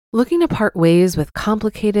Looking to part ways with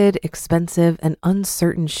complicated, expensive, and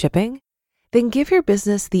uncertain shipping? Then give your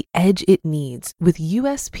business the edge it needs with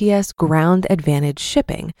USPS Ground Advantage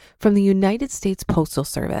shipping from the United States Postal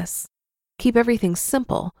Service. Keep everything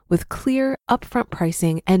simple with clear, upfront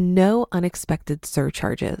pricing and no unexpected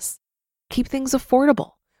surcharges. Keep things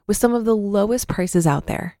affordable with some of the lowest prices out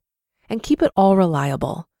there. And keep it all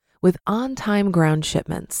reliable with on-time ground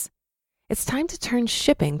shipments. It's time to turn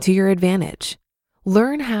shipping to your advantage.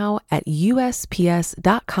 Learn how at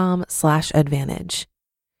USPS.com/advantage.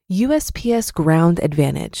 USPS Ground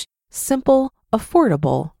Advantage. Simple,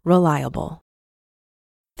 affordable, reliable.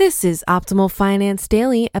 This is Optimal Finance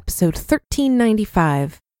Daily, episode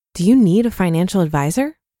 1395. Do you need a financial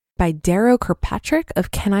advisor? By Darrow Kirkpatrick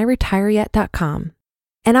of CanIRetireYet.com.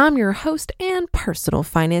 And I'm your host and personal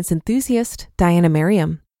finance enthusiast, Diana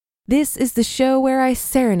Merriam. This is the show where I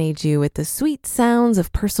serenade you with the sweet sounds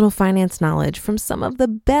of personal finance knowledge from some of the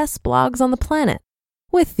best blogs on the planet,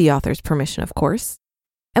 with the author's permission, of course.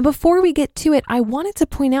 And before we get to it, I wanted to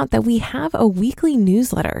point out that we have a weekly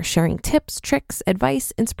newsletter sharing tips, tricks,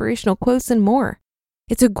 advice, inspirational quotes, and more.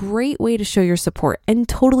 It's a great way to show your support and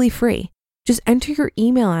totally free. Just enter your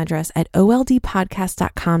email address at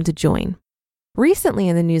oldpodcast.com to join. Recently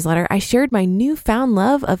in the newsletter, I shared my newfound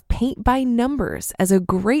love of paint by numbers as a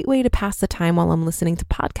great way to pass the time while I'm listening to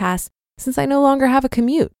podcasts since I no longer have a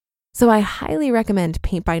commute. So I highly recommend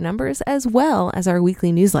paint by numbers as well as our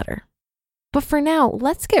weekly newsletter. But for now,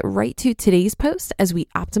 let's get right to today's post as we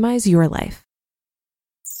optimize your life.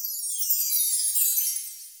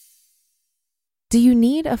 Do you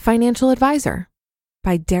need a financial advisor?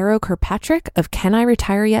 By Darrow Kirkpatrick of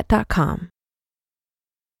CanIRetireYet.com.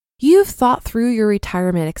 You've thought through your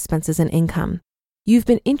retirement expenses and income. You've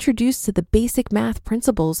been introduced to the basic math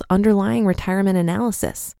principles underlying retirement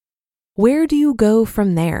analysis. Where do you go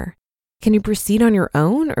from there? Can you proceed on your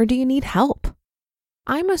own or do you need help?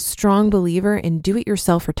 I'm a strong believer in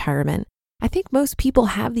do-it-yourself retirement. I think most people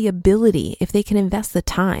have the ability if they can invest the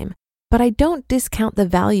time, but I don't discount the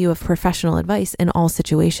value of professional advice in all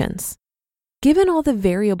situations. Given all the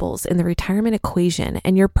variables in the retirement equation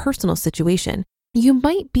and your personal situation, you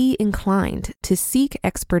might be inclined to seek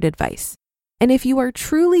expert advice. And if you are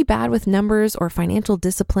truly bad with numbers or financial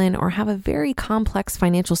discipline or have a very complex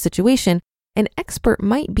financial situation, an expert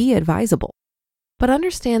might be advisable. But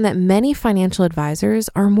understand that many financial advisors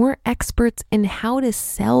are more experts in how to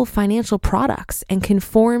sell financial products and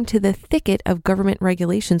conform to the thicket of government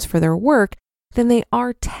regulations for their work than they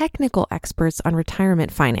are technical experts on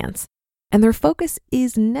retirement finance. And their focus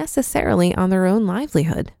is necessarily on their own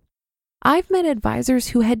livelihood. I've met advisors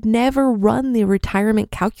who had never run the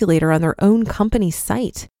retirement calculator on their own company's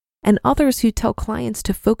site, and others who tell clients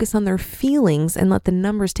to focus on their feelings and let the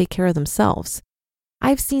numbers take care of themselves.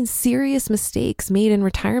 I've seen serious mistakes made in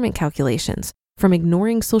retirement calculations, from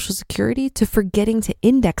ignoring Social Security to forgetting to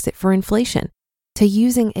index it for inflation, to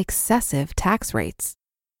using excessive tax rates.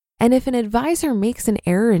 And if an advisor makes an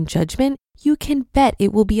error in judgment, you can bet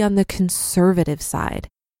it will be on the conservative side.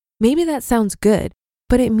 Maybe that sounds good,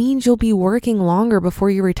 but it means you'll be working longer before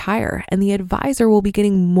you retire, and the advisor will be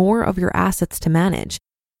getting more of your assets to manage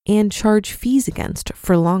and charge fees against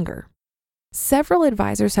for longer. Several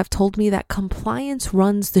advisors have told me that compliance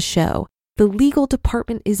runs the show. The legal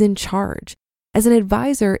department is in charge. As an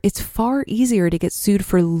advisor, it's far easier to get sued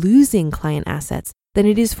for losing client assets than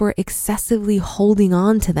it is for excessively holding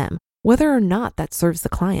on to them, whether or not that serves the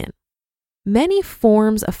client. Many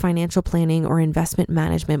forms of financial planning or investment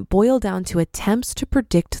management boil down to attempts to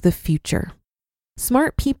predict the future.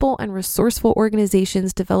 Smart people and resourceful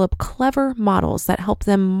organizations develop clever models that help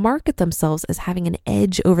them market themselves as having an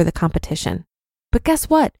edge over the competition. But guess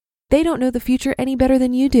what? They don't know the future any better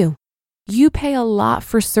than you do. You pay a lot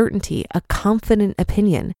for certainty, a confident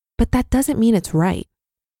opinion, but that doesn't mean it's right.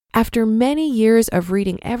 After many years of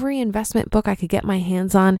reading every investment book I could get my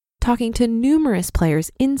hands on, talking to numerous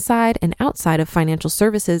players inside and outside of financial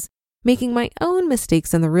services, making my own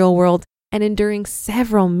mistakes in the real world, and enduring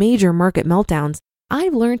several major market meltdowns,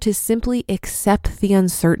 I've learned to simply accept the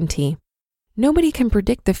uncertainty. Nobody can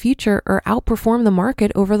predict the future or outperform the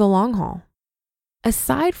market over the long haul.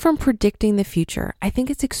 Aside from predicting the future, I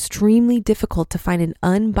think it's extremely difficult to find an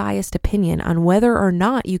unbiased opinion on whether or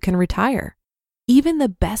not you can retire. Even the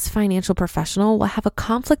best financial professional will have a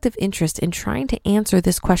conflict of interest in trying to answer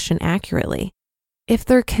this question accurately. If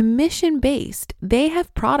they're commission-based, they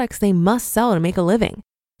have products they must sell to make a living.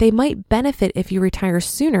 They might benefit if you retire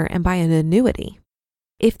sooner and buy an annuity.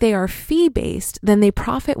 If they are fee-based, then they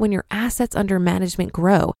profit when your assets under management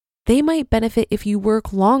grow. They might benefit if you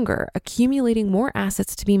work longer, accumulating more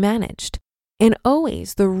assets to be managed. And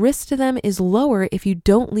always, the risk to them is lower if you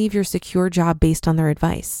don't leave your secure job based on their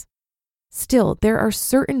advice. Still, there are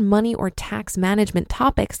certain money or tax management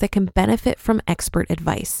topics that can benefit from expert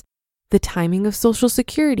advice. The timing of Social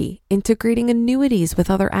Security, integrating annuities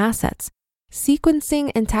with other assets,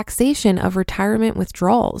 sequencing and taxation of retirement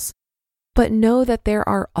withdrawals. But know that there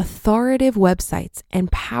are authoritative websites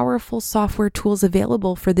and powerful software tools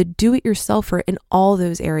available for the do-it-yourselfer in all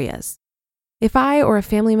those areas. If I or a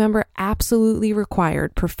family member absolutely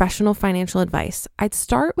required professional financial advice, I'd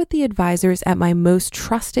start with the advisors at my most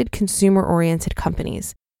trusted consumer-oriented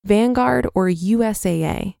companies, Vanguard or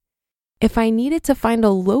USAA. If I needed to find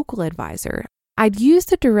a local advisor, I'd use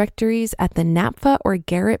the directories at the NAPFA or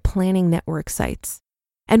Garrett Planning Network sites.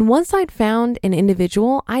 And once I'd found an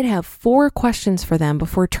individual, I'd have 4 questions for them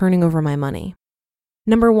before turning over my money.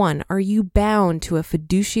 Number 1, are you bound to a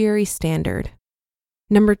fiduciary standard?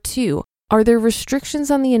 Number 2, are there restrictions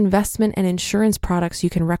on the investment and insurance products you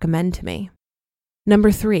can recommend to me? Number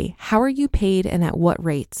 3, how are you paid and at what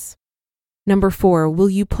rates? Number 4, will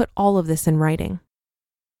you put all of this in writing?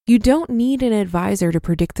 You don't need an advisor to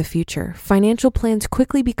predict the future. Financial plans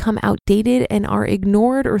quickly become outdated and are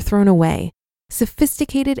ignored or thrown away.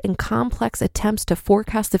 Sophisticated and complex attempts to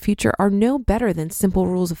forecast the future are no better than simple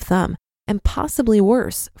rules of thumb, and possibly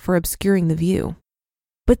worse for obscuring the view.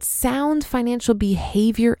 But sound financial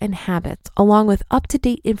behavior and habits, along with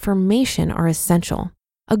up-to-date information, are essential.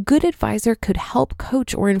 A good advisor could help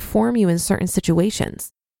coach or inform you in certain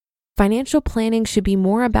situations. Financial planning should be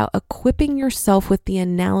more about equipping yourself with the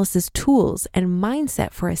analysis tools and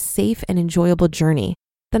mindset for a safe and enjoyable journey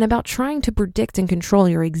than about trying to predict and control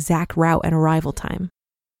your exact route and arrival time.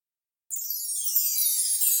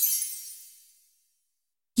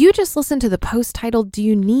 You just listened to the post titled, "Do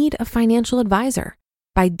You Need a Financial Advisor?"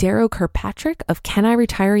 by Darrow Kirkpatrick of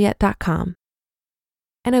CanIRetireYet.com.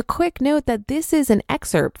 And a quick note that this is an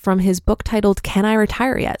excerpt from his book titled Can I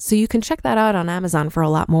Retire Yet? So you can check that out on Amazon for a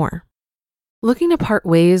lot more. Looking to part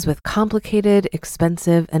ways with complicated,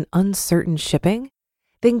 expensive, and uncertain shipping?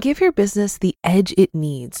 Then give your business the edge it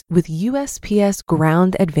needs with USPS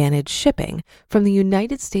Ground Advantage shipping from the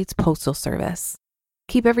United States Postal Service.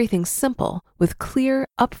 Keep everything simple with clear,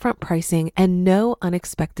 upfront pricing and no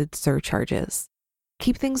unexpected surcharges.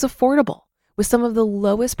 Keep things affordable with some of the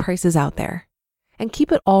lowest prices out there. And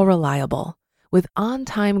keep it all reliable with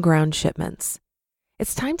on-time ground shipments.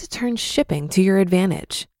 It's time to turn shipping to your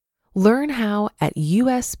advantage. Learn how at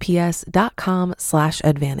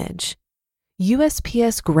USPS.com/advantage.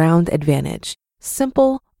 USPS Ground Advantage.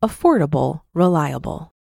 Simple, affordable,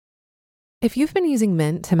 reliable. If you've been using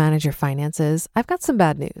Mint to manage your finances, I've got some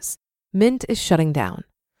bad news. Mint is shutting down.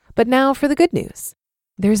 But now for the good news.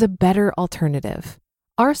 There's a better alternative.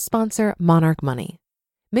 Our sponsor, Monarch Money.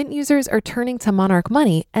 Mint users are turning to Monarch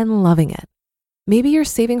Money and loving it. Maybe you're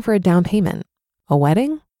saving for a down payment, a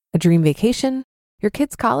wedding, a dream vacation, your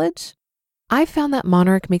kids' college. I've found that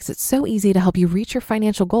Monarch makes it so easy to help you reach your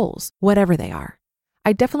financial goals, whatever they are.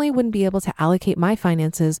 I definitely wouldn't be able to allocate my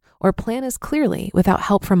finances or plan as clearly without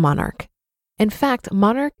help from Monarch. In fact,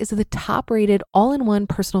 Monarch is the top-rated all-in-one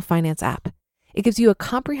personal finance app. It gives you a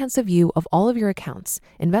comprehensive view of all of your accounts,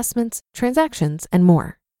 investments, transactions, and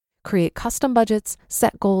more. Create custom budgets,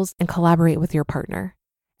 set goals, and collaborate with your partner.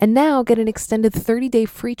 And now get an extended 30-day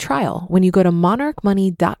free trial when you go to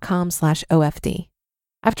monarchmoney.com/OFD.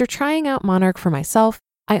 After trying out Monarch for myself,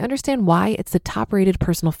 I understand why it's the top-rated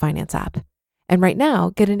personal finance app. And right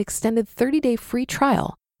now, get an extended 30-day free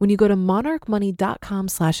trial when you go to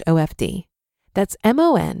monarchmoney.com/OFD. That's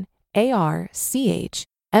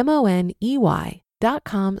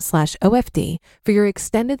monarchmoney.com/OFD for your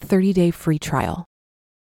extended 30-day free trial.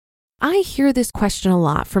 I hear this question a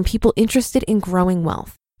lot from people interested in growing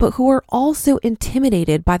wealth, but who are also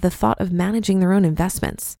intimidated by the thought of managing their own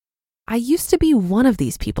investments. I used to be one of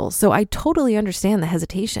these people, so I totally understand the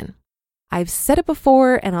hesitation. I've said it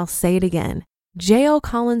before and I'll say it again. J.L.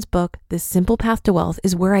 Collins' book, The Simple Path to Wealth,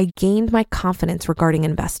 is where I gained my confidence regarding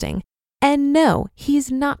investing. And no,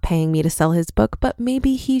 he's not paying me to sell his book, but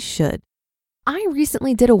maybe he should. I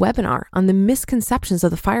recently did a webinar on the misconceptions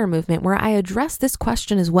of the FIRE movement where I addressed this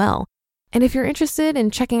question as well. And if you're interested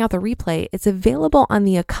in checking out the replay, it's available on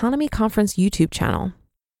the Economy Conference YouTube channel.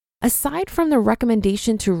 Aside from the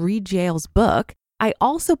recommendation to read JL's book, I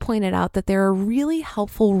also pointed out that there are really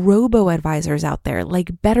helpful robo-advisors out there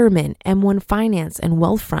like Betterment, M1 Finance, and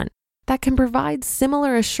Wealthfront that can provide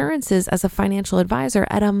similar assurances as a financial advisor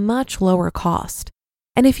at a much lower cost.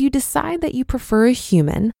 And if you decide that you prefer a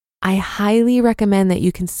human, I highly recommend that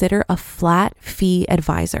you consider a flat fee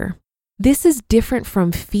advisor. This is different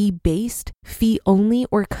from fee-based, fee-only,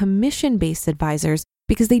 or commission-based advisors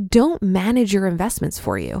because they don't manage your investments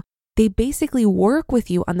for you. They basically work with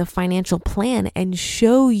you on the financial plan and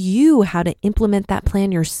show you how to implement that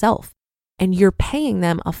plan yourself. And you're paying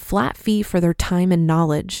them a flat fee for their time and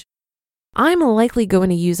knowledge. I'm likely going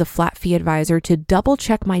to use a flat fee advisor to double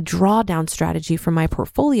check my drawdown strategy for my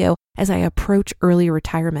portfolio as I approach early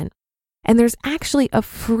retirement. And there's actually a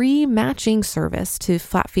free matching service to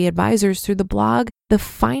flat fee advisors through the blog, The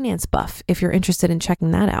Finance Buff, if you're interested in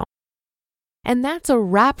checking that out. And that's a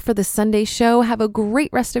wrap for the Sunday show. Have a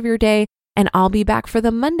great rest of your day, and I'll be back for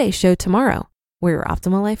the Monday show tomorrow, where your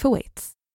optimal life awaits.